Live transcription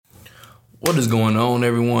What is going on,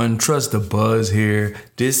 everyone? Trust the Buzz here.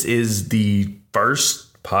 This is the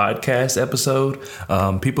first podcast episode.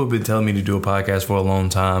 People have been telling me to do a podcast for a long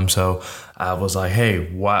time, so I was like,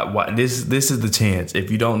 hey, why this is the chance. If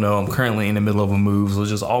you don't know, I'm currently in the middle of a move, so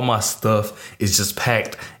just all my stuff is just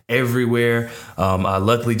packed everywhere. I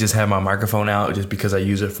luckily just have my microphone out just because I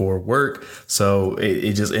use it for work, so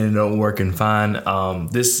it just ended up working fine.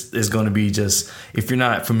 This is going to be just, if you're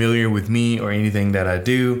not familiar with me or anything that I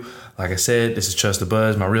do, like I said, this is Trust the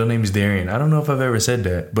Buzz. My real name is Darian. I don't know if I've ever said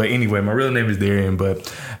that, but anyway, my real name is Darian,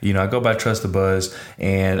 but I go by Trust the Buzz,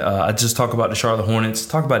 and I just talk about the Charlotte Hornets,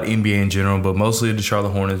 talk about the NBA in general, but mostly the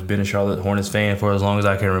Charlotte Hornets. Been a Charlotte Hornets fan for as long as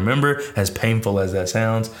I can remember, as painful as that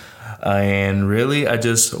sounds. And really, I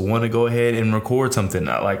just want to go ahead and record something.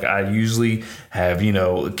 Like I usually have,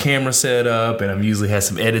 a camera set up, and I'm usually have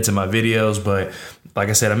some edits in my videos, but like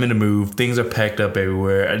I said, I'm in the move. Things are packed up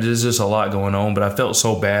everywhere. There's just a lot going on, but I felt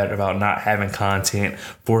so bad about not having content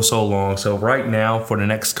for so long. So right now, for the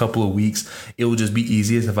next couple of weeks, it will just be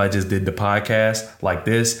easiest if I just did the podcast like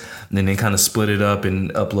this, and then kind of split it up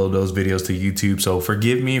and upload those videos to YouTube. So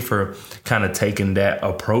forgive me for kind of taking that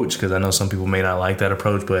approach, because I know some people may not like that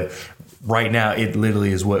approach, but right now it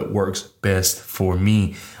literally is what works best for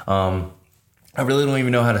me. I really don't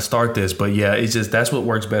even know how to start this, but yeah, it's just, that's what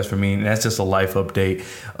works best for me. And that's just a life update.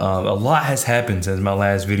 A lot has happened since my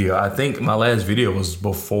last video. I think my last video was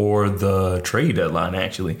before the trade deadline,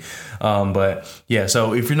 actually. But yeah,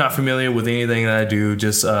 so if you're not familiar with anything that I do,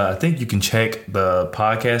 just, I think you can check the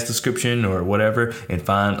podcast description or whatever and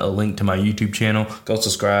find a link to my YouTube channel. Go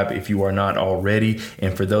subscribe if you are not already.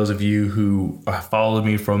 And for those of you who follow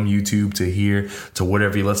me from YouTube to here to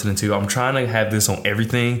whatever you're listening to, I'm trying to have this on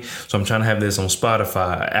everything. So I'm trying to have this on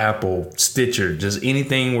Spotify, Apple, Stitcher, just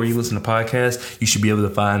anything where you listen to podcasts, you should be able to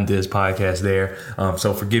find this podcast there.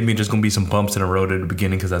 So forgive me, there's going to be some bumps in the road at the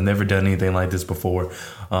beginning because I've never done anything like this before.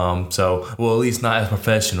 At least not as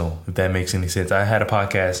professional, if that makes any sense. I had a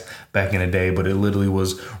podcast back in the day, but it literally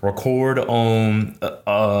was record on,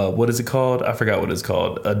 what is it called? I forgot what it's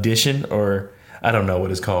called. Audition, or I don't know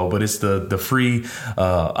what it's called, but it's the free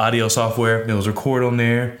audio software. It was record on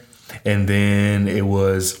there, and then it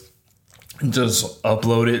was just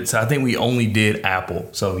upload it. So I think we only did Apple.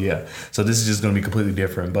 So yeah. So this is just going to be completely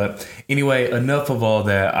different. But anyway, enough of all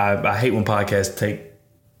that. I hate when podcasts take.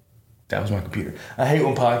 That was my computer. I hate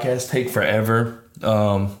when podcasts take forever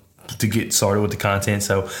to get started with the content.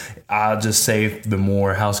 So I'll just save the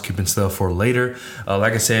more housekeeping stuff for later.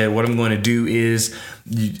 Like I said, what I'm going to do is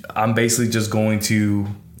I'm basically just going to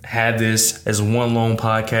have this as one long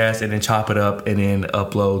podcast and then chop it up and then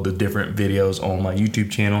upload the different videos on my YouTube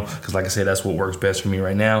channel. Because like I said, that's what works best for me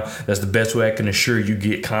right now. That's the best way I can assure you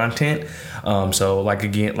get content. So like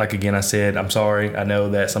again, I said, I'm sorry. I know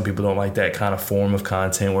that some people don't like that kind of form of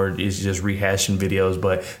content where it's just rehashing videos,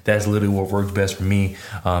 but that's literally what works best for me.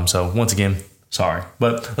 So once again, sorry,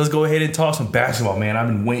 but let's go ahead and talk some basketball, man. I've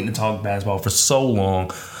been waiting to talk basketball for so long.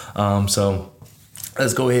 So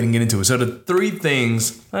let's go ahead and get into it. So the three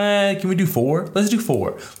things, can we do four? Let's do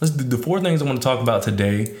four. Let's do the four things I want to talk about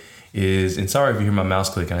today is, and sorry if you hear my mouse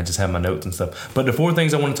clicking, I just have my notes and stuff. But the four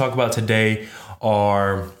things I want to talk about today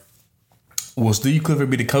are, will Steve Clifford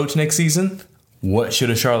be the coach next season? What should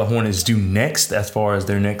the Charlotte Hornets do next as far as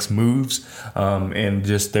their next moves, and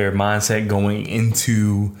just their mindset going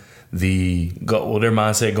into the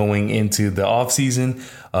offseason,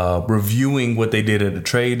 reviewing what they did at the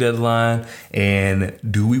trade deadline, and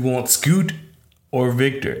do we want Scoot or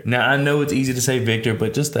Victor? Now, I know it's easy to say Victor,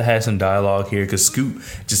 but just to have some dialogue here, because Scoot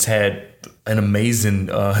just had an amazing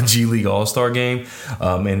G League All-Star game,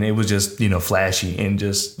 and it was just, flashy, and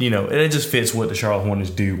just, it just fits what the Charlotte Hornets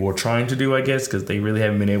do, or trying to do, I guess, because they really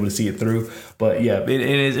haven't been able to see it through. But yeah,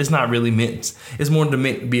 it's not really meant, it's more to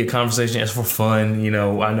be a conversation. It's for fun.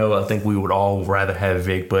 I think we would all rather have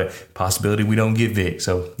Vic, but possibility we don't get Vic.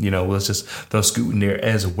 So, let's just throw Scoot in there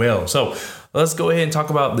as well. So let's go ahead and talk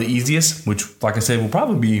about the easiest, which, like I said, will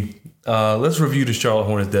probably be, let's review the Charlotte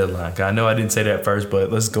Hornets deadline. I know I didn't say that first,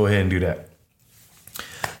 but let's go ahead and do that.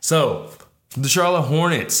 So the Charlotte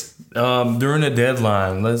Hornets, during the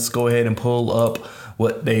deadline, let's go ahead and pull up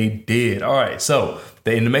what they did. All right, so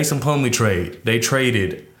in the Mason Plumlee trade, they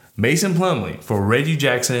traded Mason Plumlee for Reggie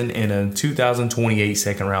Jackson and a 2028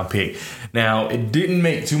 second round pick. Now, it didn't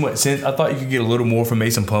make too much sense. I thought you could get a little more from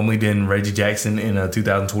Mason Plumlee than Reggie Jackson in a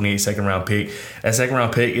 2028 second round pick. That second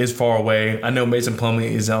round pick is far away. I know Mason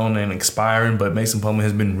Plumlee is on and expiring, but Mason Plumlee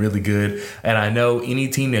has been really good. And I know any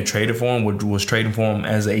team that traded for him was trading for him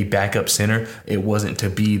as a backup center. It wasn't to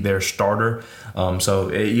be their starter.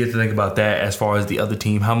 So you have to think about that as far as the other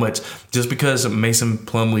team. How much, just because Mason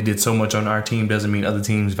Plumlee did so much on our team doesn't mean other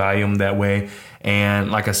teams value him that way.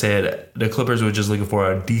 And like I said, the Clippers were just looking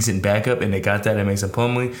for a decent backup, and they got that in Mason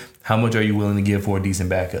Plumlee. How much are you willing to give for a decent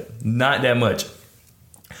backup? Not that much.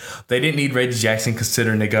 They didn't need Reggie Jackson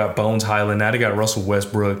considering they got Bones Highland. Now they got Russell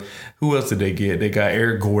Westbrook. Who else did they get? They got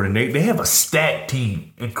Eric Gordon. They have a stacked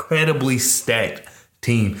team, incredibly stacked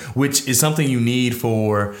team, which is something you need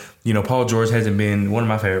for, Paul George hasn't been one of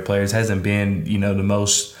my favorite players, hasn't been, the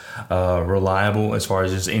most reliable as far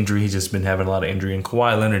as just injury. He's just been having a lot of injury. And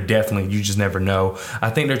Kawhi Leonard, definitely, you just never know. I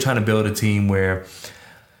think they're trying to build a team where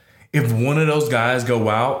if one of those guys go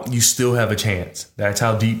out, you still have a chance. That's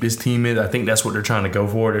how deep this team is. I think that's what they're trying to go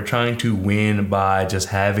for. They're trying to win by just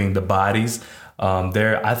having the bodies.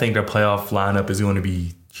 I think their playoff lineup is going to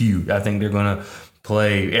be huge. I think they're going to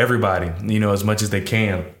play everybody, as much as they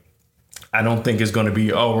can. I don't think it's going to be,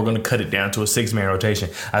 we're going to cut it down to a 6-man rotation.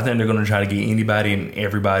 I think they're going to try to get anybody and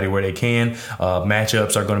everybody where they can.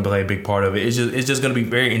 Matchups are going to play a big part of it. It's just going to be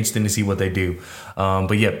very interesting to see what they do.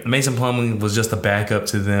 But yeah, Mason Plumlee was just a backup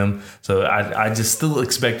to them. So I just still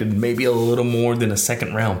expected maybe a little more than a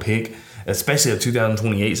second-round pick, especially a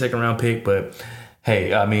 2028 second-round pick. But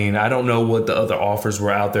hey, I mean, I don't know what the other offers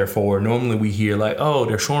were out there for. Normally we hear like,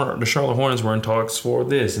 the Charlotte Hornets were in talks for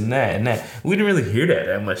this and that and that. We didn't really hear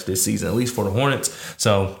that much this season, at least for the Hornets.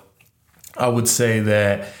 So I would say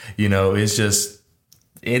that, it's just,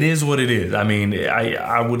 it is what it is. I mean,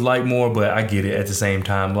 I would like more, but I get it at the same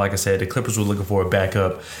time. Like I said, the Clippers were looking for a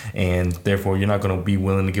backup, and therefore you're not going to be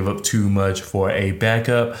willing to give up too much for a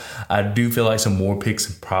backup. I do feel like some more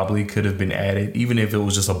picks probably could have been added, even if it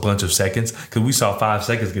was just a bunch of seconds, because we saw 5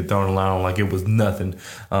 seconds get thrown around like it was nothing.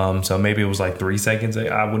 So maybe it was like 3 seconds,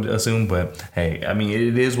 I would assume. But hey, I mean,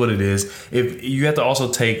 it is what it is. If you have to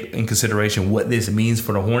also take in consideration what this means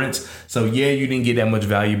for the Hornets. So yeah, you didn't get that much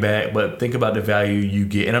value back, but think about the value you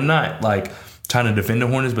get. And I'm not like trying to defend the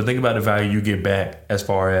Hornets, but think about the value you get back as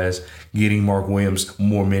far as getting Mark Williams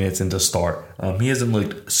more minutes and to start. He hasn't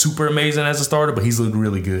looked super amazing as a starter, but he's looked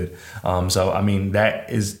really good. So, I mean,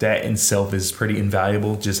 that in itself is pretty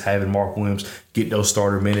invaluable, just having Mark Williams get those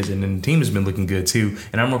starter minutes. And then the team has been looking good, too.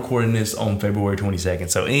 And I'm recording this on February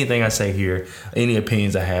 22nd. So anything I say here, any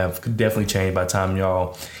opinions I have could definitely change by the time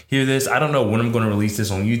y'all hear this. I don't know when I'm going to release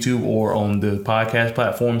this on YouTube or on the podcast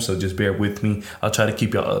platform, so just bear with me. I'll try to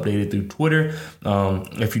keep y'all updated through Twitter.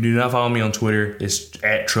 If you do not follow me on Twitter, it's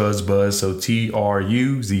at TruzzBuzz, so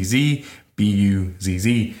TruzzBuzz,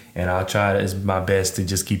 and I'll try as my best to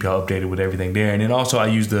just keep y'all updated with everything there. And then also I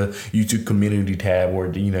use the YouTube community tab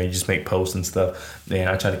where you just make posts and stuff, and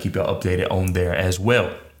I try to keep y'all updated on there as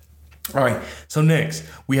well. All right, so next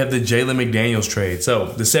we have the Jalen McDaniels trade. So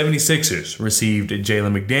the 76ers received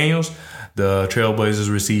Jalen McDaniels, the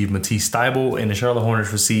Trailblazers received Matisse Thybulle, and the Charlotte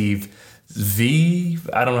Hornets received I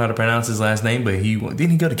don't know how to pronounce his last name, but didn't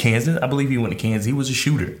he go to Kansas? I believe he went to Kansas. He was a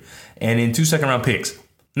shooter. And in 2 second-round picks.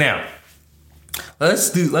 Now,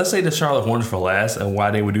 let's say the Charlotte Hornets for last and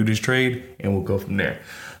why they would do this trade, and we'll go from there.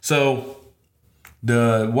 So,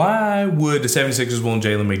 why would the 76ers want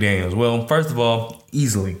Jalen McDaniels? Well, first of all,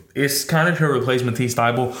 easily. It's kind of to replace Matisse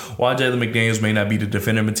Thybulle. While Jalen McDaniels may not be the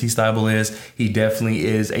defender Matisse Thybulle is, he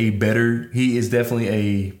is definitely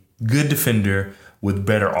a good defender with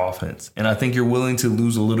better offense. And I think you're willing to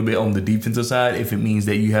lose a little bit on the defensive side if it means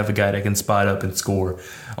that you have a guy that can spot up and score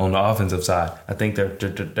on the offensive side. I think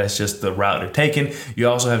that's just the route they're taking. You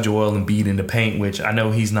also have Joel Embiid in the paint, which I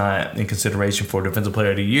know he's not in consideration for Defensive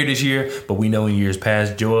Player of the Year this year, but we know in years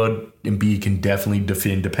past, Joel Embiid can definitely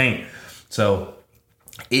defend the paint. So,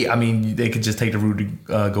 they could just take the Rudy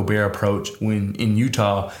Gobert approach when in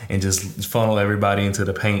Utah and just funnel everybody into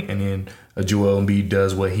the paint, and then Joel Embiid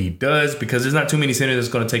does what he does, because there's not too many centers that's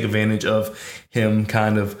going to take advantage of him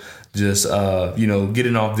kind of just,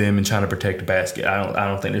 getting off them and trying to protect the basket. I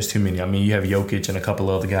don't think there's too many. I mean, you have Jokic and a couple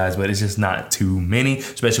of other guys, but it's just not too many,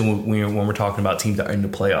 especially when we're talking about teams that are in the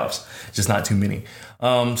playoffs. Just not too many.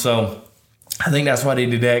 So I think that's why they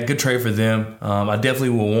did that. Good trade for them. I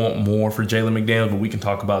definitely will want more for Jalen McDaniels, but we can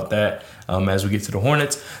talk about that as we get to the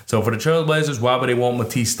Hornets. So for the Trailblazers, why would they want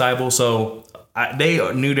Matisse Thybulle? So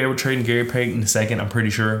they knew they were trading Gary Payton II, I'm pretty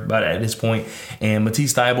sure, but at this point. And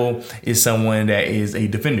Matisse Thybulle is someone that is a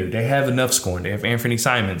defender. They have enough scoring. They have Anthony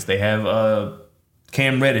Simons. They have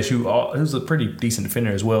Cam Reddish, who's a pretty decent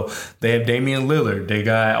defender as well. They have Damian Lillard. They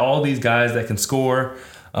got all these guys that can score.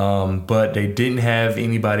 But they didn't have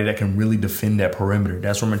anybody that can really defend that perimeter.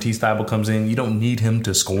 That's where Matisse Thybulle comes in. You don't need him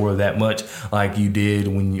to score that much like you did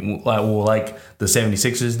like the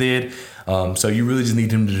 76ers did. So you really just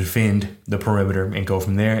need him to defend the perimeter and go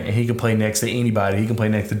from there. And he can play next to anybody. He can play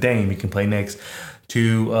next to Dame. He can play next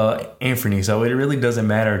to Anthony. So it really doesn't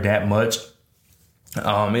matter that much.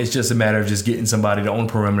 It's just a matter of just getting somebody on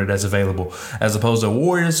the perimeter that's available, as opposed to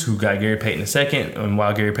Warriors, who got Gary Payton II. And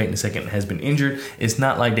while Gary Payton II has been injured, it's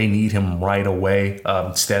not like they need him right away.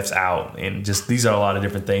 Steph's out, and just these are a lot of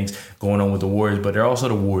different things going on with the Warriors, but they're also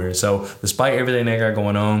the Warriors. So despite everything they got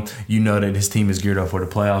going on, you know that his team is geared up for the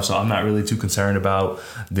playoffs. So I'm not really too concerned about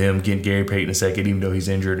them getting Gary Payton II, even though he's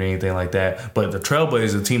injured or anything like that. But the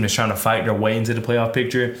Trailblazers, a team that's trying to fight their way into the playoff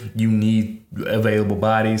picture, you need available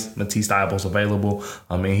bodies. Matisse Thybulle's available.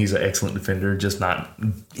 I mean, he's an excellent defender, just not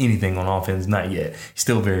anything on offense, not yet. He's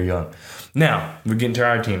still very young. Now, we're getting to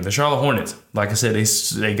our team. The Charlotte Hornets, like I said,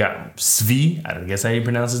 they got Svi, I guess how you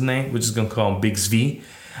pronounce his name, which is going to call him Big Svi,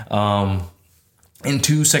 and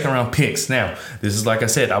 2 second-round picks. Now, this is like I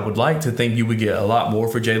said, I would like to think you would get a lot more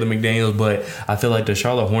for Jalen McDaniels, but I feel like the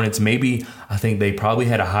Charlotte Hornets, I think they probably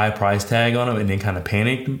had a high price tag on them and then kind of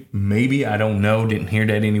panicked. Maybe, I don't know, didn't hear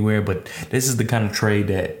that anywhere, but this is the kind of trade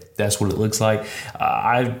that's what it looks like.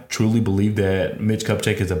 I truly believe that Mitch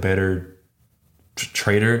Kupchak is a better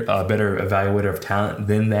trader, a better evaluator of talent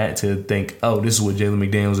than that, to think, oh, this is what Jalen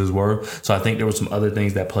McDaniels is worth. So I think there were some other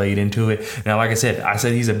things that played into it. Now, like I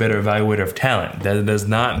said he's a better evaluator of talent. That does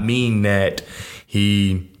not mean that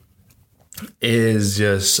he is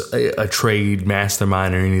just a trade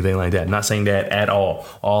mastermind or anything like that. I'm not saying that at all.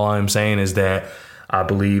 All I'm saying is that I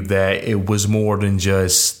believe that it was more than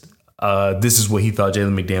just this is what he thought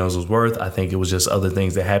Jalen McDaniels was worth. I think it was just other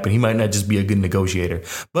things that happened. He might not just be a good negotiator.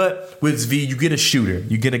 But with Svi, you get a shooter.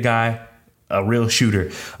 You get a guy, a real shooter.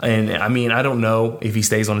 And I mean, I don't know if he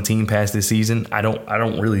stays on the team past this season. I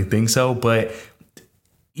don't really think so. But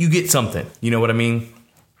you get something. You know what I mean?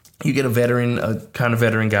 You get a kind of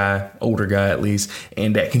veteran guy, older guy at least,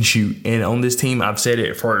 and that can shoot. And on this team, I've said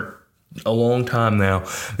it for a long time now,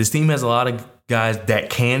 this team has a lot of guys that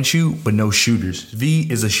can shoot, but no shooters. V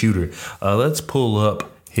is a shooter. Let's pull up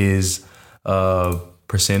his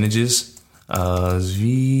percentages.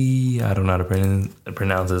 V, I don't know how to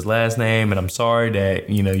pronounce his last name, and I'm sorry that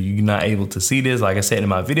you're not able to see this. Like I said in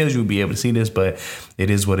my videos, you'll be able to see this, but it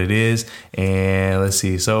is what it is. And let's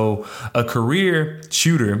see. So a career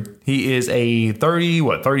shooter, he is a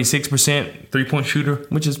 36% 3-point shooter,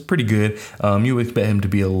 which is pretty good. You would expect him to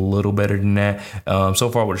be a little better than that. So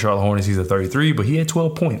far with the Charlotte Hornets, he's a 33, but he had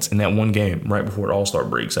 12 points in that one game right before the All-Star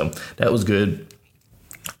break, so that was good.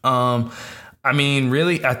 I mean,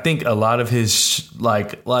 really, I think a lot of his,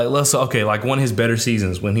 like one of his better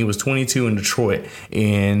seasons when he was 22 in Detroit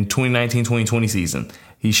in 2019-2020 season,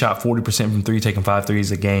 he shot 40% from three, taking 5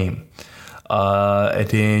 threes a game. And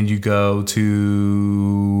then you go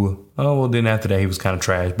to, then after that, he was kind of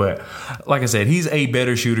trash. But like I said, he's a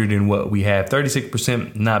better shooter than what we have.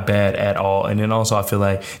 36%, not bad at all. And then also, I feel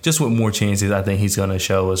like just with more chances, I think he's going to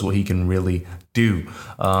show us what he can really do.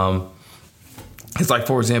 It's like,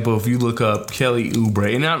 for example, if you look up Kelly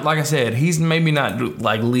Oubre, and now, like I said, he's maybe not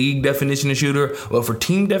like league definition of shooter, but for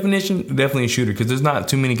team definition, definitely a shooter, because there's not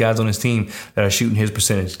too many guys on his team that are shooting his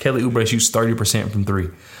percentage. Kelly Oubre shoots 30% from three.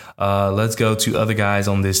 Let's go to other guys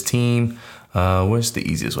on this team. What's the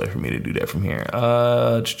easiest way for me to do that from here?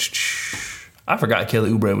 I forgot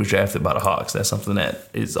Kelly Oubre was drafted by the Hawks. That's something that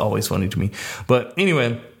is always funny to me. But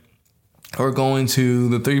anyway, we're going to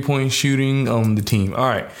the 3-point shooting on the team. All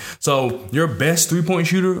right. So your best 3-point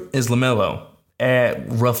shooter is LaMelo at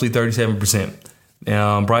roughly 37%.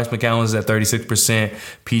 Bryce McCallum's at 36%.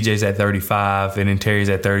 PJ's at 35%. And then Terry's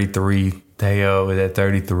at 33%. Theo is at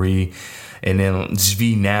 33%. And then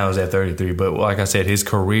Svi now is at 33%. But like I said, his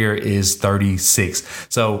career is 36%.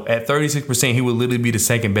 So at 36%, he would literally be the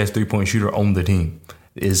second best 3-point shooter on the team.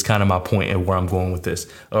 Is kind of my point and where I'm going with this.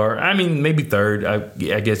 Or, I mean, maybe third.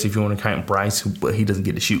 I guess if you want to count Bryce, but he doesn't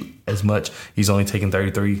get to shoot as much. He's only taken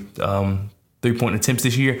 33 3-point attempts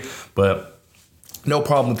this year. But no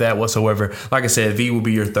problem with that whatsoever. Like I said, V will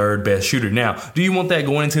be your third best shooter. Now, do you want that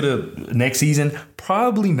going into the next season?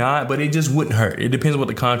 Probably not, but it just wouldn't hurt. It depends what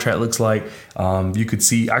the contract looks like. I could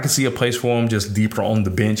see a place for him just deeper on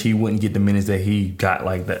the bench. He wouldn't get the minutes that he got.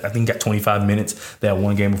 Like that, I think he got 25 minutes that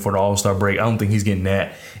one game before the All-Star break. I don't think he's getting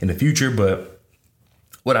that in the future, but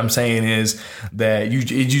what I'm saying is that you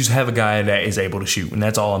just have a guy that is able to shoot, and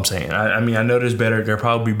that's all I'm saying. I mean, I know they're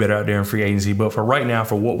probably better out there in free agency, but for right now,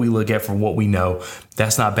 for what we look at, for what we know,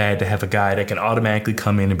 that's not bad to have a guy that can automatically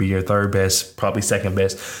come in and be your third best, probably second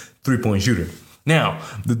best 3-point shooter. Now,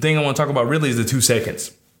 the thing I want to talk about really is the 2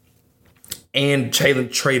 seconds and trading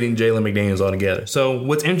Jalen McDaniels altogether. So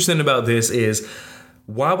what's interesting about this is,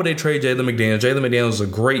 why would they trade Jalen McDaniels? Jalen McDaniels is a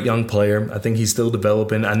great young player. I think he's still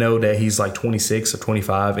developing. I know that he's like 26 or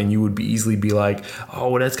 25, and you would easily be like, oh,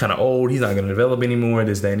 well, that's kind of old. He's not going to develop anymore,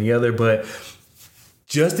 this, that, and the other. But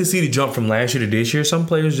just to see the jump from last year to this year, some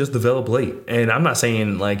players just develop late. And I'm not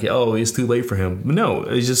saying like, oh, it's too late for him. No,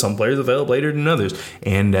 it's just some players develop later than others.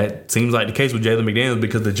 And that seems like the case with Jalen McDaniels,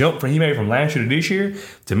 because the jump he made from last year to this year,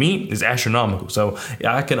 to me, is astronomical. So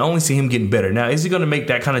I can only see him getting better. Now, is he going to make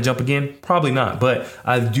that kind of jump again? Probably not. But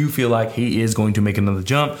I do feel like he is going to make another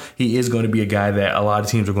jump. He is going to be a guy that a lot of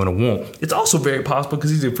teams are going to want. It's also very possible,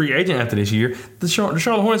 because he's a free agent after this year, the Charlotte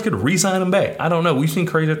Hornets could re-sign him back. I don't know. We've seen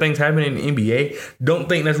crazier things happen in the NBA. Don't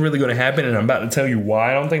think that's really going to happen, and I'm about to tell you why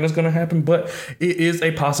I don't think that's going to happen, but it is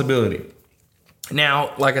a possibility.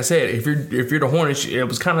 Now, like I said, if you're the Hornets, it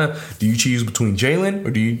was kind of, do you choose between Jalen or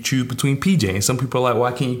do you choose between PJ? And some people are like,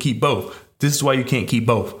 why can't you keep both? This is why you can't keep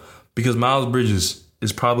both, because Miles Bridges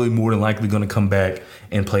is probably more than likely going to come back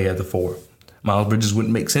and play at the 4. Miles Bridges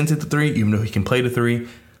wouldn't make sense at the 3, even though he can play the 3.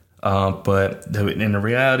 But in the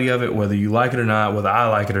reality of it, whether you like it or not, whether I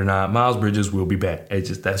like it or not, Miles Bridges will be back.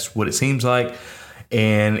 That's what it seems like.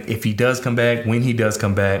 And if he does come back, when he does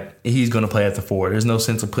come back, he's going to play at the 4. There's no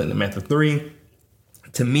sense of putting him at the 3.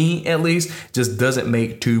 To me, at least, just doesn't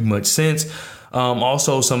make too much sense.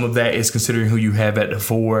 Also, some of that is considering who you have at the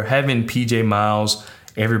 4. Having PJ Miles,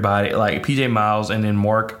 everybody like PJ Miles, and then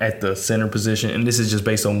Mark at the center position. And this is just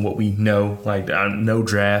based on what we know, like no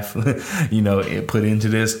draft, put into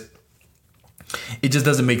this. It just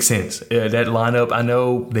doesn't make sense. That lineup, I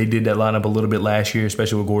know they did that lineup a little bit last year,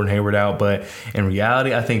 especially with Gordon Hayward out. But in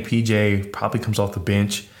reality, I think PJ probably comes off the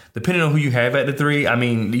bench. Depending on who you have at the 3, I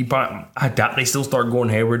mean, I doubt they still start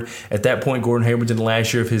Gordon Hayward. At that point, Gordon Hayward's in the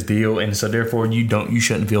last year of his deal, and so therefore you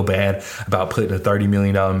shouldn't feel bad about putting a $30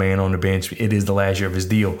 million man on the bench. It is the last year of his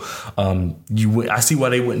deal. I see why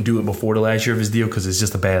they wouldn't do it before the last year of his deal, because it's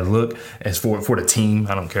just a bad look. As for the team,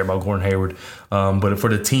 I don't care about Gordon Hayward, but for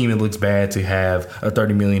the team, it looks bad to have a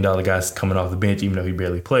 $30 million guy coming off the bench, even though he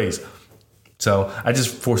barely plays. So I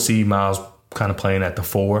just foresee Miles kind of playing at the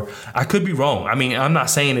 4. I could be wrong. I mean, I'm not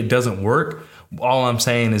saying it doesn't work. All I'm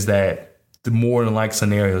saying is that the more than like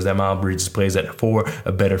scenarios that Miles Bridges plays at the 4,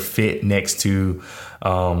 a better fit next to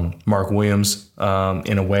Mark Williams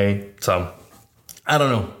in a way. So I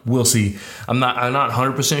don't know. We'll see. I'm not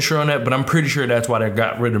 100% sure on that, but I'm pretty sure that's why they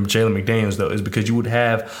got rid of Jalen McDaniels, though, is because you would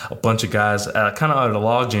have a bunch of guys kind of out of the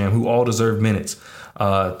logjam who all deserve minutes.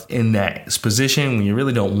 In that position, when you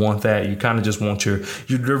really don't want that, you kind of just want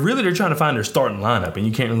they're trying to find their starting lineup, and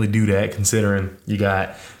you can't really do that considering you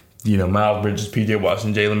got, Miles Bridges, PJ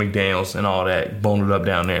Washington, Jalen McDaniels, and all that bundled up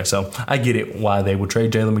down there. So I get it why they would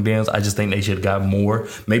trade Jalen McDaniels. I just think they should have got more,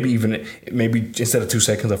 maybe instead of 2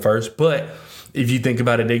 seconds at first. But if you think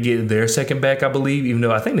about it, they get their second back, I believe, even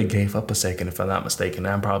though I think they gave up a second, if I'm not mistaken.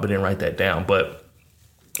 I probably didn't write that down, but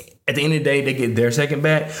at the end of the day, they get their second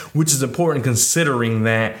back, which is important considering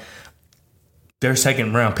that their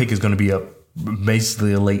second round pick is going to be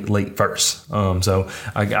basically a late first. So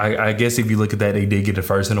I guess if you look at that, they did get the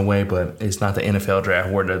first in a way, but it's not the NFL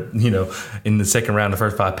draft where in the second round, the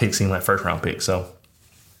first 5 picks seem like first round picks. So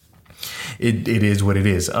it is what it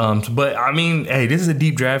is. But I mean, hey, this is a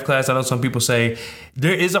deep draft class. I know some people say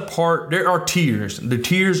there are tiers. The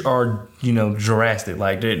tiers are, drastic.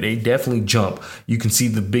 Like they definitely jump. You can see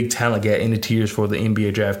the big talent gap in the tiers for the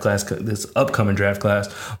NBA draft class, this upcoming draft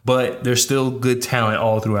class, but there's still good talent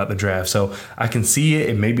all throughout the draft. So I can see it.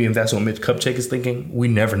 And maybe if that's what Mitch Kupchak is thinking, we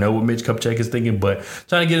never know what Mitch Kupchak is thinking, but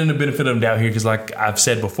trying to get in the benefit of the doubt here. Cause like I've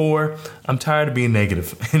said before, I'm tired of being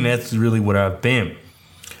negative, and that's really what I've been.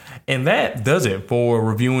 And that does it for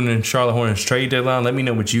reviewing the Charlotte Hornets trade deadline. Let me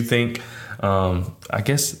know what you think. I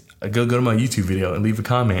guess go to my YouTube video and leave a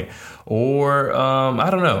comment. Or, I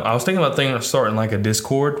don't know. I was thinking about starting like a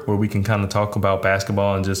Discord where we can kind of talk about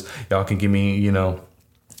basketball and just y'all can give me,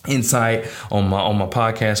 insight on my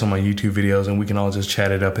podcast, on my YouTube videos, and we can all just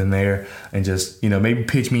chat it up in there and just, maybe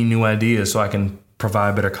pitch me new ideas so I can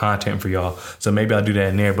provide better content for y'all. So maybe I'll do that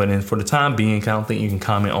in there. But then for the time being, I don't think you can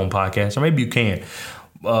comment on podcasts, or maybe you can.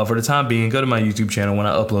 For the time being, go to my YouTube channel when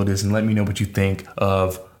I upload this and let me know what you think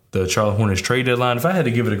of the Charlotte Hornets trade deadline. If I had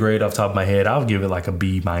to give it a grade off the top of my head, I'll give it like a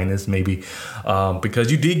B- maybe,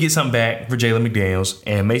 because you did get something back for Jalen McDaniels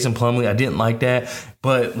and Mason Plumlee. I didn't like that,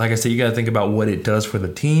 but like I said, you got to think about what it does for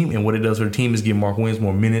the team, and what it does for the team is give Mark Williams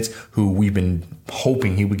more minutes, who we've been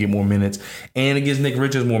hoping he would get more minutes, and it gives Nick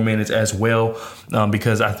Richards more minutes as well,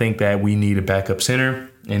 because I think that we need a backup center.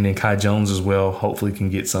 And then Kai Jones as well, hopefully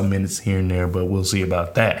can get some minutes here and there, but we'll see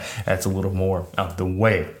about that. That's a little more out the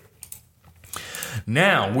way.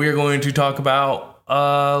 Now we're going to talk about,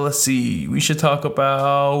 we should talk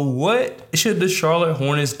about what should the Charlotte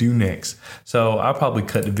Hornets do next. So I'll probably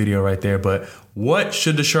cut the video right there, but what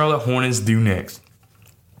should the Charlotte Hornets do next?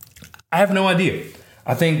 I have no idea.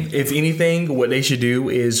 I think if anything, what they should do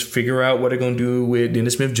is figure out what they're going to do with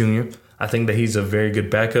Dennis Smith Jr. I think that he's a very good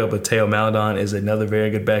backup, but Teo Maledon is another very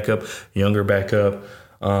good backup, younger backup.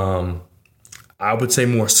 I would say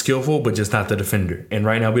more skillful, but just not the defender. And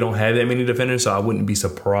right now we don't have that many defenders, so I wouldn't be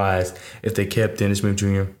surprised if they kept Dennis Smith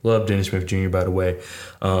Jr. Love Dennis Smith Jr., by the way.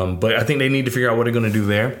 But I think they need to figure out what they're going to do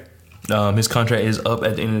there. His contract is up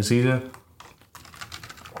at the end of the season.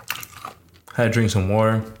 Had to drink some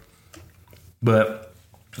water. But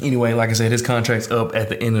anyway, like I said, his contract's up at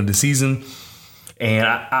the end of the season. And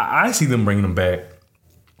I see them bringing him back.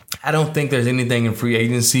 I don't think there's anything in free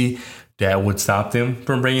agency that would stop them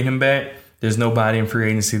from bringing him back. There's nobody in free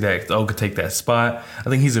agency that could take that spot. I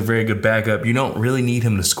think he's a very good backup. You don't really need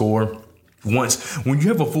him to score. When you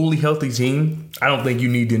have a fully healthy team, I don't think you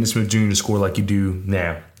need Dennis Smith Jr. to score like you do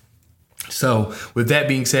now. So with that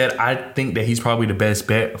being said, I think that he's probably the best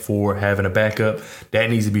bet for having a backup. That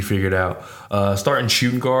needs to be figured out. Starting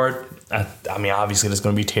shooting guard, I mean, obviously that's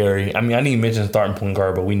going to be Terry. I mean, I didn't even mention starting point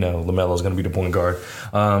guard, but we know LaMelo's going to be the point guard.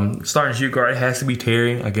 Starting shooting guard, it has to be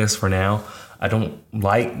Terry, I guess, for now. I don't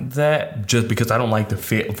like that just because I don't like the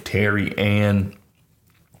fit of Terry and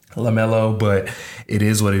LaMelo, but it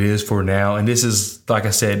is what it is for now. And this is, like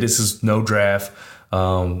I said, this is no draft,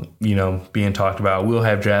 being talked about. We'll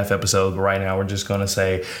have draft episodes, but right now we're just going to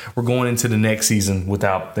say we're going into the next season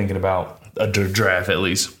without thinking about a draft at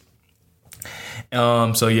least.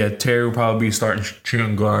 Terry will probably be starting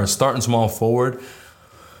shooting guard, starting small forward.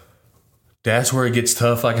 That's where it gets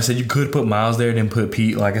tough. Like I said, you could put Miles there, then put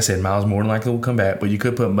Pete. Like I said, Miles more than likely will come back, but you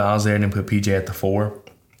could put Miles there and then put PJ at the 4.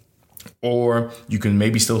 Or you can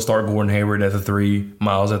maybe still start Gordon Hayward at the 3,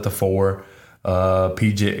 Miles at the 4.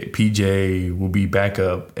 PJ will be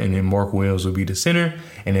backup, and then Mark Williams will be the center.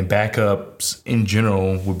 And then backups in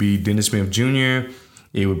general would be Dennis Smith Jr.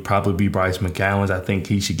 It would probably be Bryce McCallum. I think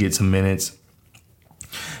he should get some minutes.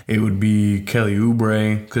 It would be Kelly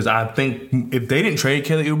Oubre, because I think if they didn't trade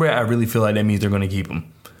Kelly Oubre, I really feel like that means they're going to keep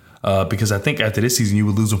him. Because I think after this season, you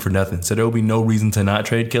would lose him for nothing. So there will be no reason to not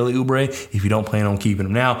trade Kelly Oubre if you don't plan on keeping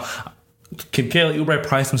him. Now, can Kelly Oubre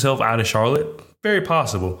price himself out of Charlotte? Very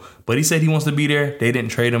possible. But he said he wants to be there. They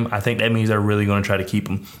didn't trade him. I think that means they're really going to try to keep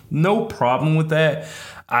him. No problem with that.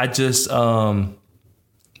 I just,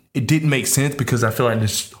 it didn't make sense because I feel like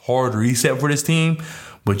this hard reset for this team.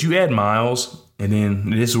 But you add Miles, and then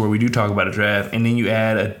this is where we do talk about a draft, and then you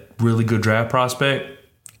add a really good draft prospect,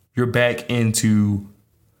 you're back into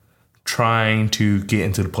trying to get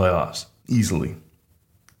into the playoffs easily.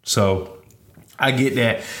 So I get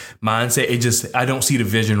that mindset. I don't see the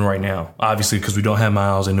vision right now, obviously, because we don't have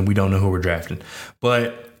Miles and we don't know who we're drafting.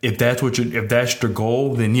 But if that's your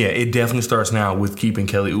goal, then yeah, it definitely starts now with keeping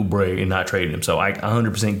Kelly Oubre and not trading him. So I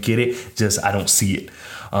 100% get it. Just I don't see it.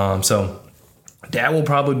 So that will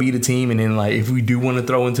probably be the team. And then if we do want to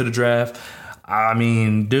throw into the draft, I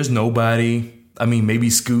mean, there's nobody. I mean, maybe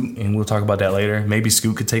Scoot, and we'll talk about that later. Maybe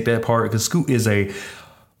Scoot could take that part because Scoot is I'm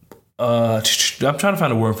trying to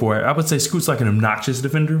find a word for it. I would say Scoot's like an obnoxious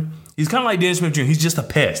defender. He's kind of like Dennis Smith Jr. He's just a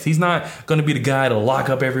pest. He's not going to be the guy to lock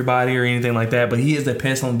up everybody or anything like that, but he is a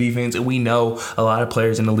pest on defense, and we know a lot of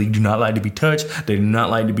players in the league do not like to be touched. They do not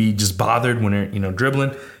like to be just bothered when they're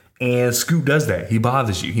dribbling. And Scoot does that. He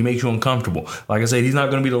bothers you. He makes you uncomfortable. Like I said, he's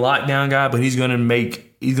not going to be the lockdown guy, but he's going to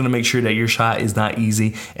make sure that your shot is not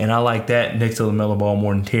easy. And I like that next to LaMelo Ball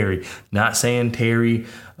more than Terry. Not saying Terry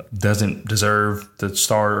doesn't deserve the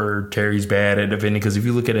starter. Terry's bad at defending, because if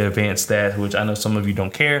you look at advanced stats, which I know some of you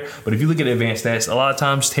don't care, but if you look at advanced stats, a lot of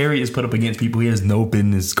times Terry is put up against people he has no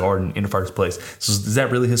business guarding in the first place. So is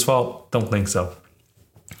that really his fault? Don't think so.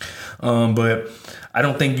 But I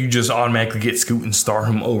don't think you just automatically get Scoot and start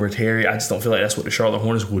him over Terry. I just don't feel like that's what the Charlotte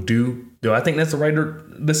Hornets will do. Do I think that's the right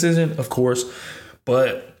decision? Of course.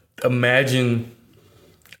 But imagine,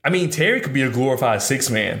 Terry could be a glorified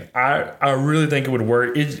 6-man. I really think it would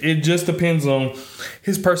work. It just depends on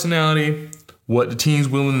his personality, what the team's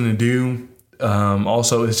willing to do.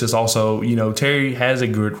 Terry has a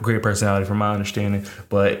great personality from my understanding,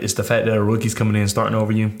 but it's the fact that a rookie's coming in starting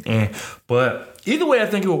over you. But either way, I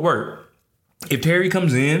think it would work. If Terry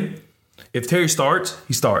comes in, if Terry starts,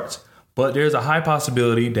 he starts. But there's a high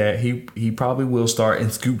possibility that he probably will start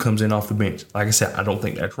and Scoot comes in off the bench. Like I said, I don't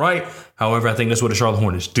think that's right. However, I think that's what the Charlotte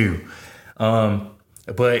Hornets do.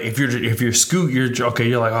 But if you're Scoot, you're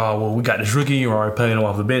like, oh, well, we got this rookie. You're already playing him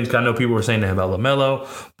off the bench. I know people were saying that about LaMelo.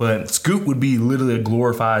 But Scoot would be literally a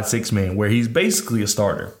glorified 6-man where he's basically a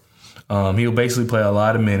starter. He'll basically play a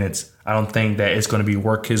lot of minutes. I don't think that it's going to be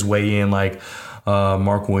work his way in like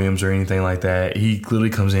Mark Williams or anything like that. He clearly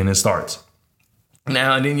comes in and starts.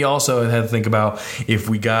 Now, and then you also have to think about if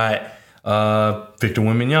we got Victor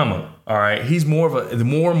Wembanyama. All right, he's more of a. The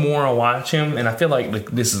more and more I watch him, and I feel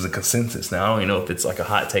like this is a consensus now. I don't even know if it's like a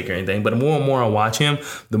hot take or anything, but the more and more I watch him,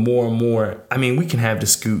 the more and more. I mean, we can have the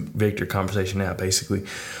Scoot Victor conversation now, basically.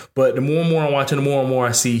 But the more and more I watch him, the more and more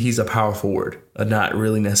I see he's a power forward, not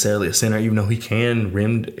really necessarily a center. Even though he can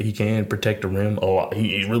protect the rim. Oh,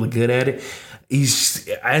 he's really good at it. He's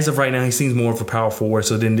as of right now, he seems more of a power forward.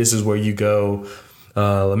 So then this is where you go: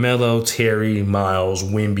 LaMelo, Terry, Miles,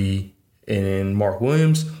 Wemby, and Mark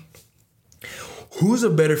Williams. Who's a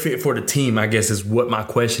better fit for the team, I guess, is what my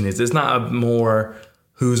question is. It's not more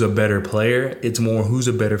who's a better player. It's more who's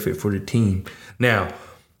a better fit for the team. Now,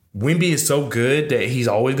 Wemby is so good that he's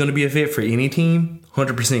always going to be a fit for any team.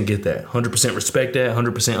 100% get that. 100% respect that.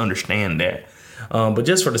 100% understand that. But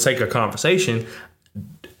just for the sake of conversation,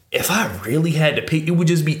 if I really had to pick, it would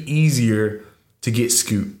just be easier to get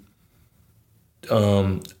Scoot.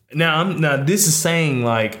 Now this is saying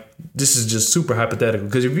like, this is just super hypothetical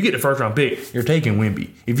because if you get the first round pick, you're taking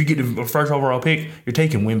Wemby. If you get the first overall pick, you're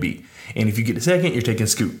taking Wemby. And if you get the second, you're taking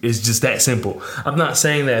Scoot. It's just that simple. I'm not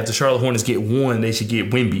saying that if the Charlotte Hornets get one, they should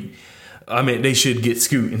get Wemby. I mean, they should get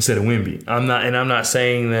Scoot instead of Wemby. I'm not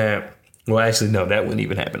saying that. Well, actually, no, that wouldn't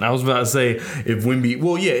even happen. I was about to say if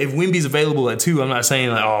Wemby's available at 2, I'm not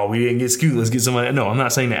saying like, oh, we didn't get Scoot, let's get somebody. No, I'm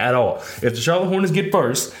not saying that at all. If the Charlotte Hornets get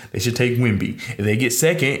first, they should take Wemby. If they get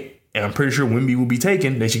second, and I'm pretty sure Wemby will be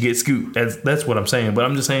taken, they should get Scoot. That's what I'm saying. But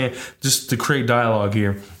I'm just saying, just to create dialogue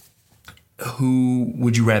here, who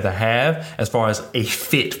would you rather have as far as a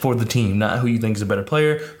fit for the team? Not who you think is a better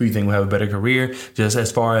player, who you think will have a better career, just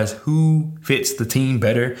as far as who fits the team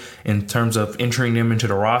better in terms of entering them into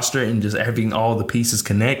the roster and just having all the pieces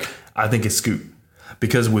connect. I think it's Scoot.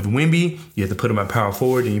 Because with Wemby, you have to put him at power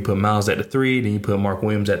forward, then you put Miles at the 3, then you put Mark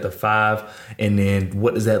Williams at the 5, and then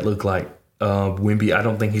what does that look like? Wemby, I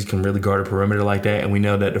don't think he can really guard a perimeter like that. And we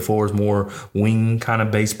know that the 4 is more wing kind of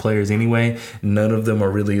base players anyway. None of them are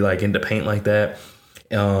really like into paint like that.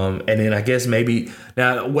 And then I guess maybe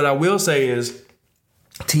now what I will say is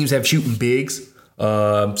teams have shooting bigs.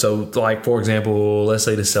 So like, for example, let's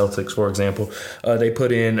say the Celtics, for example, they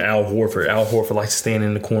put in Al Horford. Al Horford likes to stand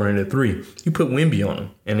in the corner in the 3. You put Wemby on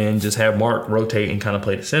him and then just have Mark rotate and kind of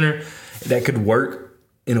play the center. That could work.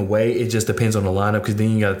 In a way, it just depends on the lineup because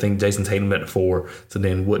then you got to think Jason Tatum at the 4. So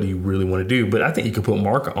then what do you really want to do? But I think you could put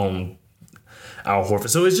Mark on Al Horford.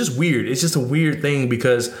 So it's just weird. It's just a weird thing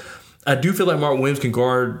because I do feel like Mark Williams can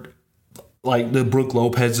guard like the Brook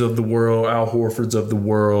Lopez of the world, Al Horfords of the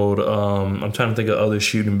world. I'm trying to think of other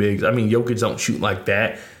shooting bigs. I mean, Jokic don't shoot like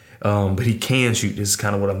that. But he can shoot. This is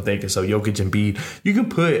kind of what I'm thinking. So Jokic and Embiid,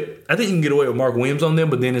 I think you can get away with Mark Williams on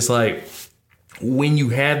them. But then it's like when you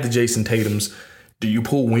have the Jason Tatums, do you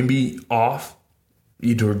pull Wemby off?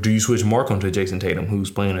 Or do you switch Mark onto Jason Tatum,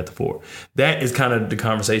 who's playing at the 4? That is kind of the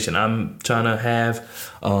conversation I'm trying to have.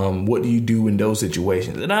 What do you do in those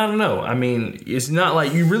situations? And I don't know. I mean, it's not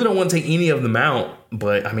like you really don't want to take any of them out,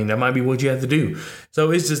 but I mean, that might be what you have to do.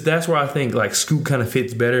 So it's just, that's where I think like Scoot kind of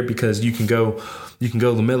fits better because you can go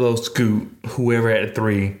LaMelo, Scoot, whoever at the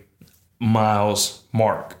 3, Miles,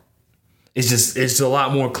 Mark. It's a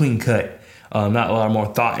lot more clean cut. Not a lot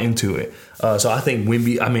more thought into it. So I think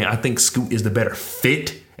I think Scoot is the better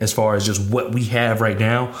fit as far as just what we have right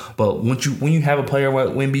now. But when you have a player like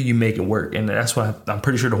Wemby, you make it work. And that's what I'm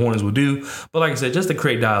pretty sure the Hornets will do. But like I said, just to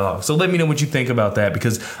create dialogue. So let me know what you think about that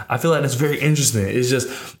because I feel like that's very interesting.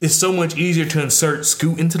 It's so much easier to insert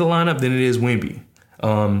Scoot into the lineup than it is Wemby.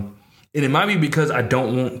 And it might be because I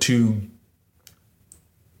don't want to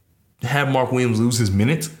have Mark Williams lose his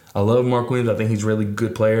minutes. I love Mark Williams. I think he's a really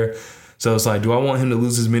good player. So it's like, do I want him to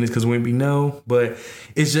lose his minutes because Wemby? No, but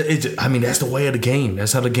it's just, I mean, that's the way of the game.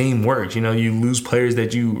 That's how the game works. You know, you lose players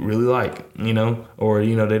that you really like, you know, or,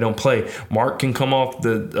 you know, they don't play. Mark can come off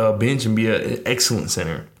the bench and be an excellent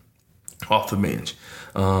center off the bench.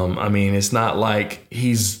 I mean, it's not like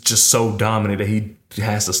he's just so dominant that he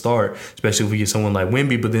has to start, especially if we get someone like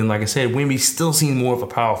Wemby. But then, like I said, Wemby still seems more of a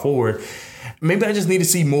power forward. Maybe I just need to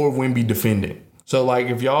see more of Wemby defending. So, like,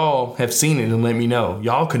 if y'all have seen it, then let me know.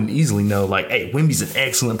 Y'all can easily know, like, hey, Wemby's an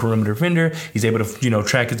excellent perimeter defender. He's able to, you know,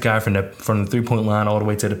 track his guy from the 3-point line all the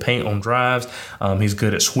way to the paint on drives. He's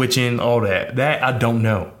good at switching, all that. That I don't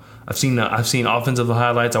know. I've seen offensive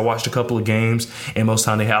highlights. I watched a couple of games, and most of the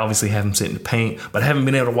time they obviously have him sit in the paint, but I haven't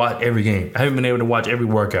been able to watch every game. I haven't been able to watch every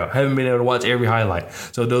workout. I haven't been able to watch every highlight.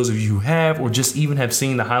 So those of you who have, or just even have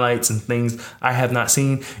seen the highlights and things I have not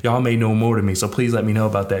seen, y'all may know more than me. So please let me know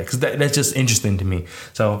about that because that's just interesting to me.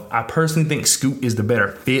 So I personally think Scoot is the better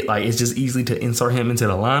fit. Like, it's just easy to insert him into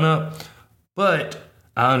the lineup, but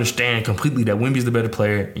I understand completely that Wemby's the better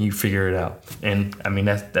player, and you figure it out. And I mean,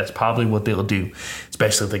 that's probably what they'll do,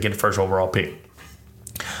 especially if they get the first overall pick.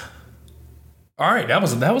 All right, that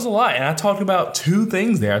was a lot, and I talked about two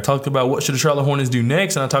things there. I talked about what should the Charlotte Hornets do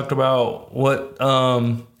next, and I talked about what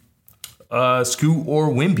Scoot or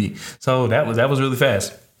Wemby. So that was really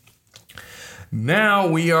fast. Now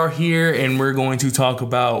we are here, and we're going to talk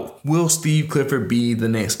about, will Steve Clifford be the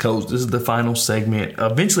next coach? This is the final segment.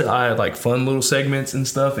 Eventually, I add like fun little segments and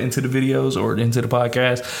stuff into the videos or into the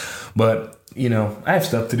podcast, but I have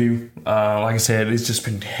stuff to do. Like I said, it's just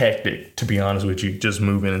been hectic, to be honest with you, just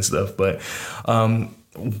moving and stuff. But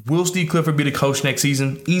will Steve Clifford be the coach next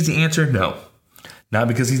season? Easy answer, no. Not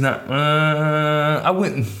because he's not. I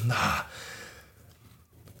wouldn't.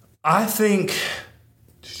 I think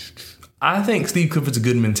Steve Clifford's a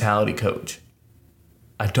good mentality coach.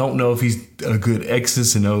 I don't know if he's a good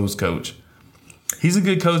X's and O's coach. He's a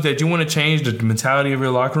good coach that you want to change the mentality of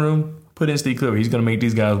your locker room. Put in Steve Clifford. He's going to make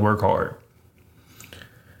these guys work hard.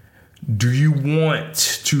 Do you want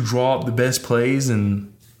to draw up the best plays?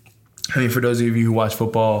 And I mean, for those of you who watch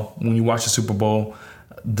football, when you watch the Super Bowl,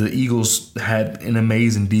 the Eagles had an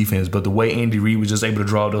amazing defense, but the way Andy Reid was just able to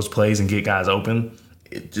draw those plays and get guys open,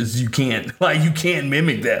 you can't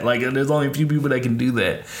mimic that. Like, there's only a few people that can do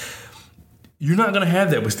that. You're not going to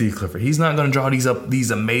have that with Steve Clifford. He's not going to draw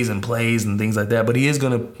these amazing plays and things like that, but he is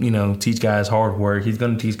going to, teach guys hard work. He's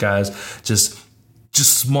going to teach guys just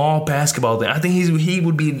small basketball thing. I think he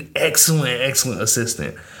would be an excellent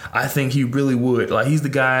assistant. I think he really would. Like, he's the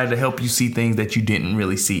guy to help you see things that you didn't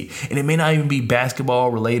really see. And it may not even be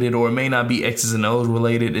basketball related, or it may not be X's and O's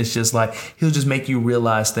related. It's just like, he'll just make you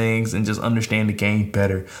realize things and just understand the game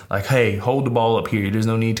better. Like, hey, hold the ball up here. There's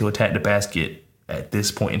no need to attack the basket at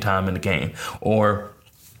this point in time in the game. Or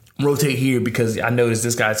rotate here because I noticed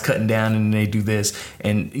this guy's cutting down and they do this.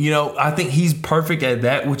 And, I think he's perfect at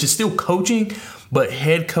that, which is still coaching, but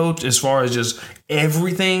head coach as far as just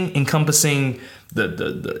everything encompassing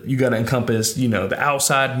the you got to encompass, the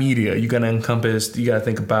outside media. You got to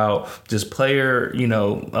think about just player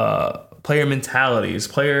mentalities,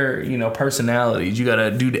 player, personalities. You got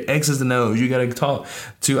to do the X's and O's. You got to talk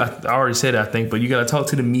to, I already said, I think, but you got to talk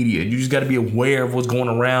to the media. You just got to be aware of what's going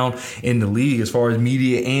around in the league as far as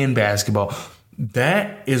media and basketball.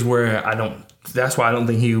 That is where that's why I don't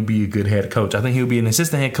think he would be a good head coach. I think he would be an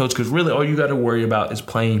assistant head coach because really all you got to worry about is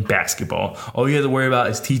playing basketball. All you have to worry about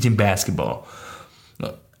is teaching basketball.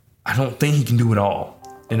 I don't think he can do it all.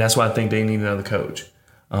 And that's why I think they need another coach.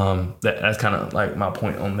 That's kind of like my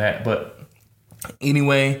point on that. But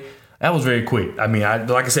anyway, that was very quick. I mean,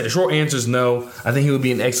 like I said, the short answer is no. I think he would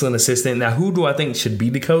be an excellent assistant. Now, who do I think should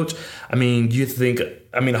be the coach? I mean,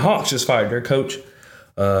 the Hawks just fired their coach.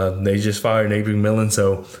 They just fired Nate McMillan.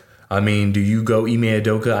 So, I mean, do you go Ime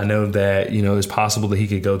Udoka? I know that, it's possible that he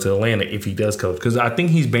could go to Atlanta if he does coach. Because I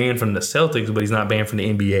think he's banned from the Celtics, but he's not banned from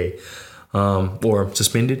the NBA. Or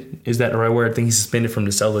suspended. Is that the right word? I think he's suspended from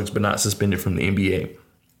the Celtics, but not suspended from the NBA.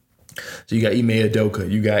 So you got Ime Udoka.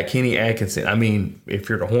 You got Kenny Atkinson. I mean, if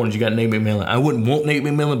you're the Hornets, you got Nate McMillan. I wouldn't want Nate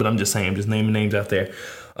McMillan, but I'm just saying. I'm just naming names out there.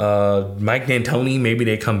 Mike D'Antoni, maybe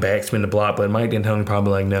they come back, spin the block, but Mike D'Antoni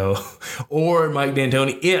probably like no. Or Mike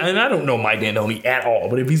D'Antoni, and I don't know Mike D'Antoni at all,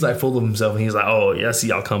 but if he's like full of himself and he's like, oh, yeah, I see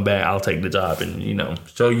y'all come back, I'll take the job and,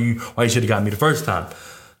 show you why you should have got me the first time.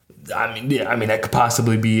 I mean, that could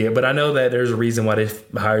possibly be it, but I know that there's a reason why they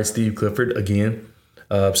hired Steve Clifford again.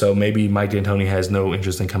 So maybe Mike D'Antoni has no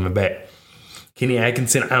interest in coming back. Kenny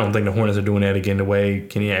Atkinson, I don't think the Hornets are doing that again the way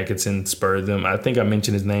Kenny Atkinson spurred them. I think I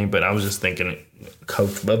mentioned his name, but I was just thinking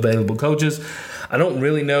available coaches. I don't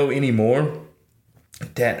really know anymore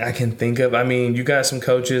that I can think of. I mean, you got some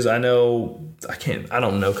coaches. I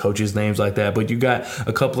don't know coaches' names like that, but you got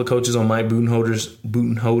a couple of coaches on Mike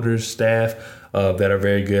Budenholzer's staff that are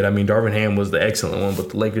very good. I mean, Darvin Ham was the excellent one, but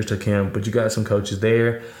the Lakers took him. But you got some coaches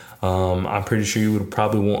there. I'm pretty sure you would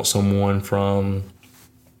probably want someone from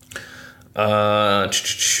not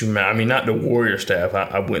the Warrior staff.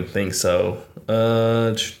 I wouldn't think so.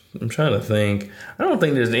 I'm trying to think. I don't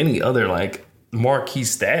think there's any other like marquee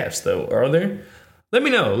staffs though. Are there? Let me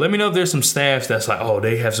know. Let me know if there's some staffs that's like, oh,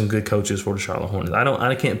 they have some good coaches for the Charlotte Hornets.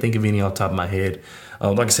 I can't think of any off the top of my head.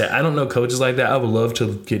 Like I said, I don't know coaches like that. I would love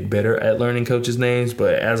to get better at learning coaches' names,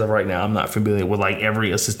 but as of right now, I'm not familiar with like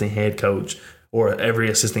every assistant head coach or every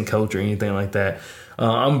assistant coach or anything like that.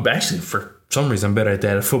 I'm actually, for some reason, I'm better at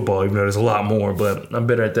that at football, even though there's a lot more, but I'm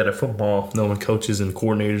better at that at football, knowing coaches and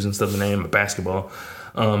coordinators and stuff than I am at basketball.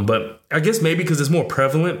 But I guess maybe because it's more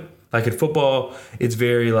prevalent. Like in football, it's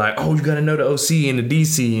very like, oh, you got to know the OC and the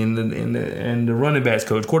DC and the running backs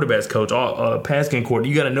coach, quarterbacks coach, pass game court.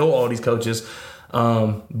 You got to know all these coaches.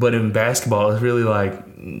 But in basketball, it's really like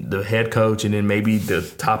the head coach and then maybe the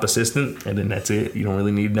top assistant, and then that's it. You don't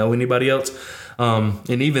really need to know anybody else. And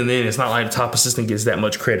even then, it's not like the top assistant gets that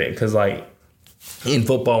much credit because, like, in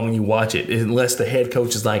football, when you watch it, unless the head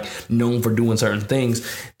coach is like known for doing certain things,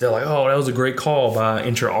 they're like, oh, that was a great call by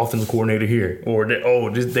offensive coordinator here. Or,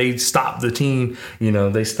 they stopped the team,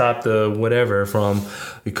 they stopped the whatever from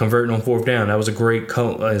converting on fourth down. That was a great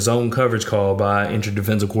zone coverage call by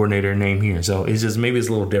defensive coordinator name here. So it's just, maybe it's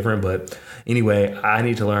a little different. But anyway, I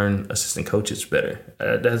need to learn assistant coaches better.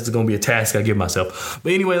 That's going to be a task I give myself.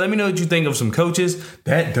 But anyway, let me know what you think of some coaches.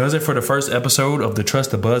 That does it for the first episode of the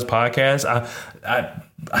Trust the Buzz podcast.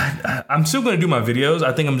 I'm still going to do my videos.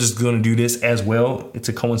 I think I'm just going to do this as well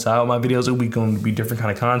to coincide with my videos. It'll be going to be different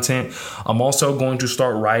kind of content. I'm also going to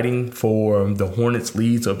start writing for the Hornets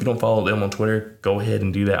lead. So if you don't follow them on Twitter, go ahead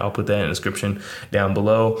and do that. I'll put that in the description down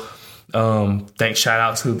below. Shout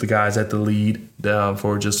out to the guys at the lead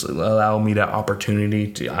for just allowing me that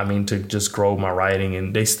opportunity to just grow my writing.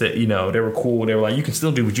 And they were cool. They were like, you can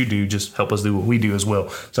still do what you do, just help us do what we do as well.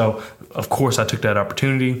 So of course I took that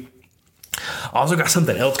opportunity. I also got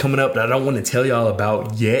something else coming up that I don't want to tell y'all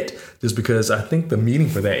about yet, just because I think the meeting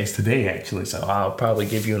for that is today, actually. So I'll probably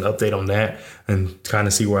give you an update on that and kind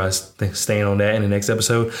of see where I stand on that in the next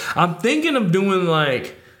episode. I'm thinking of doing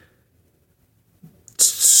like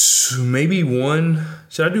maybe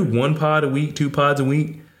should I do one pod a week, 2 pods a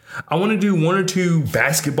week? I want to do 1 or 2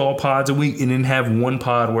 basketball pods a week and then have one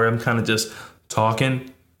pod where I'm kind of just talking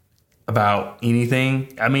about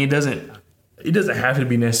anything. I mean, it doesn't have to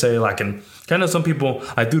be necessarily like kind of some people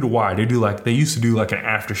like through the wire. They used to do like an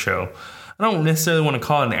after show. I don't necessarily want to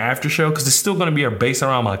call it an after show because it's still going to be based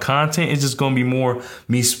around my content. It's just going to be more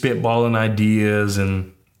me spitballing ideas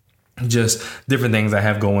and just different things I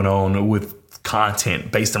have going on with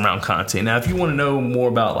content based around content. Now, if you want to know more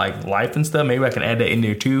about like life and stuff, maybe I can add that in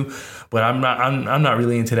there too. But I'm not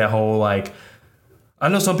really into that whole like. I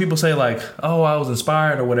know some people say like, oh, I was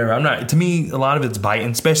inspired or whatever. I'm not. To me, a lot of it's biting,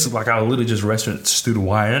 especially like I literally just reference through the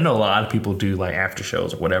wire. I know a lot of people do like after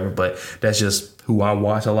shows or whatever, but that's just who I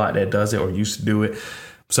watch a lot that does it or used to do it.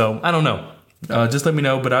 So I don't know. Just let me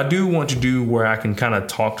know. But I do want to do where I can kind of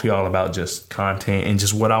talk to y'all about just content and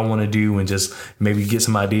just what I want to do and just maybe get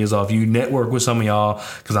some ideas off you, network with some of y'all,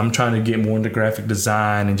 because I'm trying to get more into graphic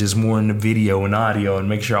design and just more into video and audio and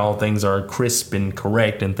make sure all things are crisp and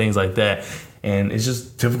correct and things like that. And it's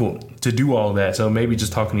just difficult to do all that. So maybe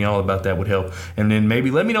just talking to y'all about that would help. And then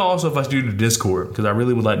maybe let me know also if I should do the Discord, because I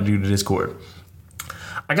really would like to do the Discord.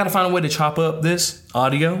 I got to find a way to chop up this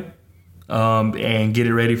audio and get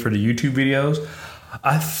it ready for the YouTube videos.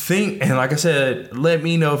 I think, and like I said, let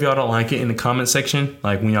me know if y'all don't like it in the comment section,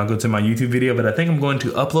 like when y'all go to my YouTube video. But I think I'm going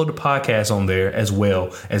to upload the podcast on there as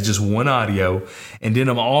well as just one audio. And then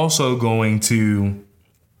I'm also going to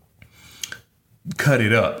cut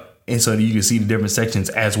it up. And so that you can see the different sections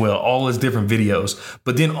as well, all those different videos.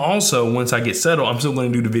 But then also, once I get settled, I'm still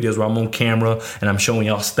going to do the videos where I'm on camera and I'm showing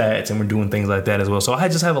y'all stats and we're doing things like that as well. So I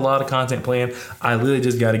just have a lot of content planned. I literally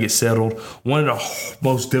just got to get settled. One of the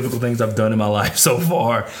most difficult things I've done in my life so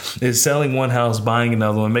far is selling one house, buying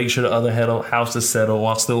another one, make sure the other house is settled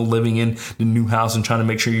while still living in the new house and trying to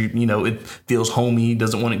make sure it feels homey.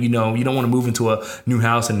 Doesn't want to, you don't want to move into a new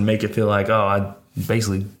house and make it feel like, oh, I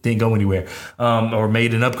basically didn't go anywhere or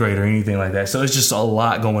made an upgrade or anything like that. So it's just a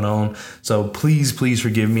lot going on. So please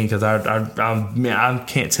forgive me, because I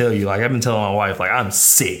can't tell you. Like, I've been telling my wife, like, I'm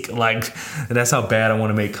sick. Like, that's how bad I want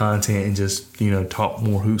to make content and just talk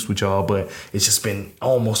more hoops with y'all. But it's just been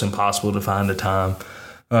almost impossible to find the time,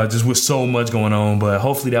 just with so much going on. But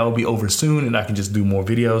hopefully that will be over soon and I can just do more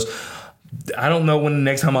videos. I don't know when the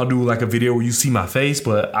next time I'll do like a video where you see my face,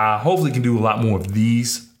 but I hopefully can do a lot more of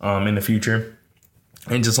these in the future.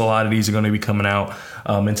 And just a lot of these are going to be coming out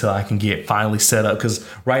until I can get finally set up. Because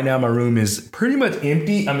right now my room is pretty much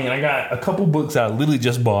empty. I mean, I got a couple books I literally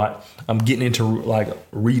just bought. I'm getting into like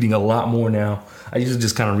reading a lot more now. I used to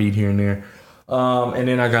just kind of read here and there. And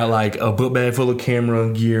then I got like a book bag full of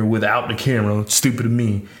camera gear without the camera. Stupid of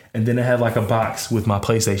me. And then I have like a box with my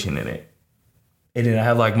PlayStation in it. And then I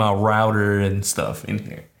have like my router and stuff in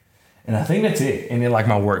here. And I think that's it. And then like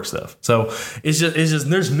my work stuff. So it's just,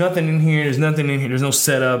 there's nothing in here. There's nothing in here. There's no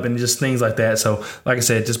setup and just things like that. So like I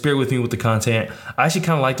said, just bear with me with the content. I actually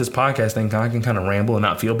kind of like this podcast thing. I can kind of ramble and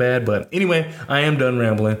not feel bad. But anyway, I am done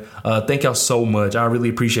rambling. Thank y'all so much. I really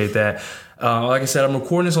appreciate that. Like I said, I'm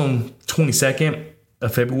recording this on 22nd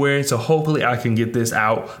of February. So hopefully I can get this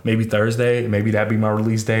out maybe Thursday. Maybe that'd be my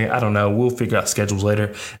release day. I don't know. We'll figure out schedules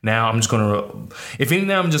later. Now I'm just going to, if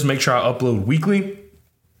anything, I'm just make sure I upload weekly.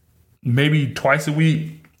 Maybe twice a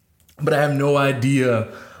week, but I have no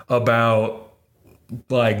idea about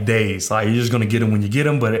like days. Like you're just going to get them when you get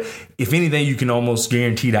them. But if anything, you can almost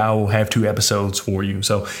guarantee that I will have 2 episodes for you.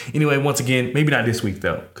 So anyway, once again, maybe not this week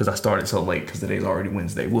though, because I started so late because today's already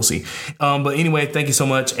Wednesday. We'll see. But anyway, thank you so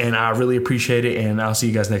much. And I really appreciate it. And I'll see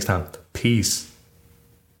you guys next time. Peace.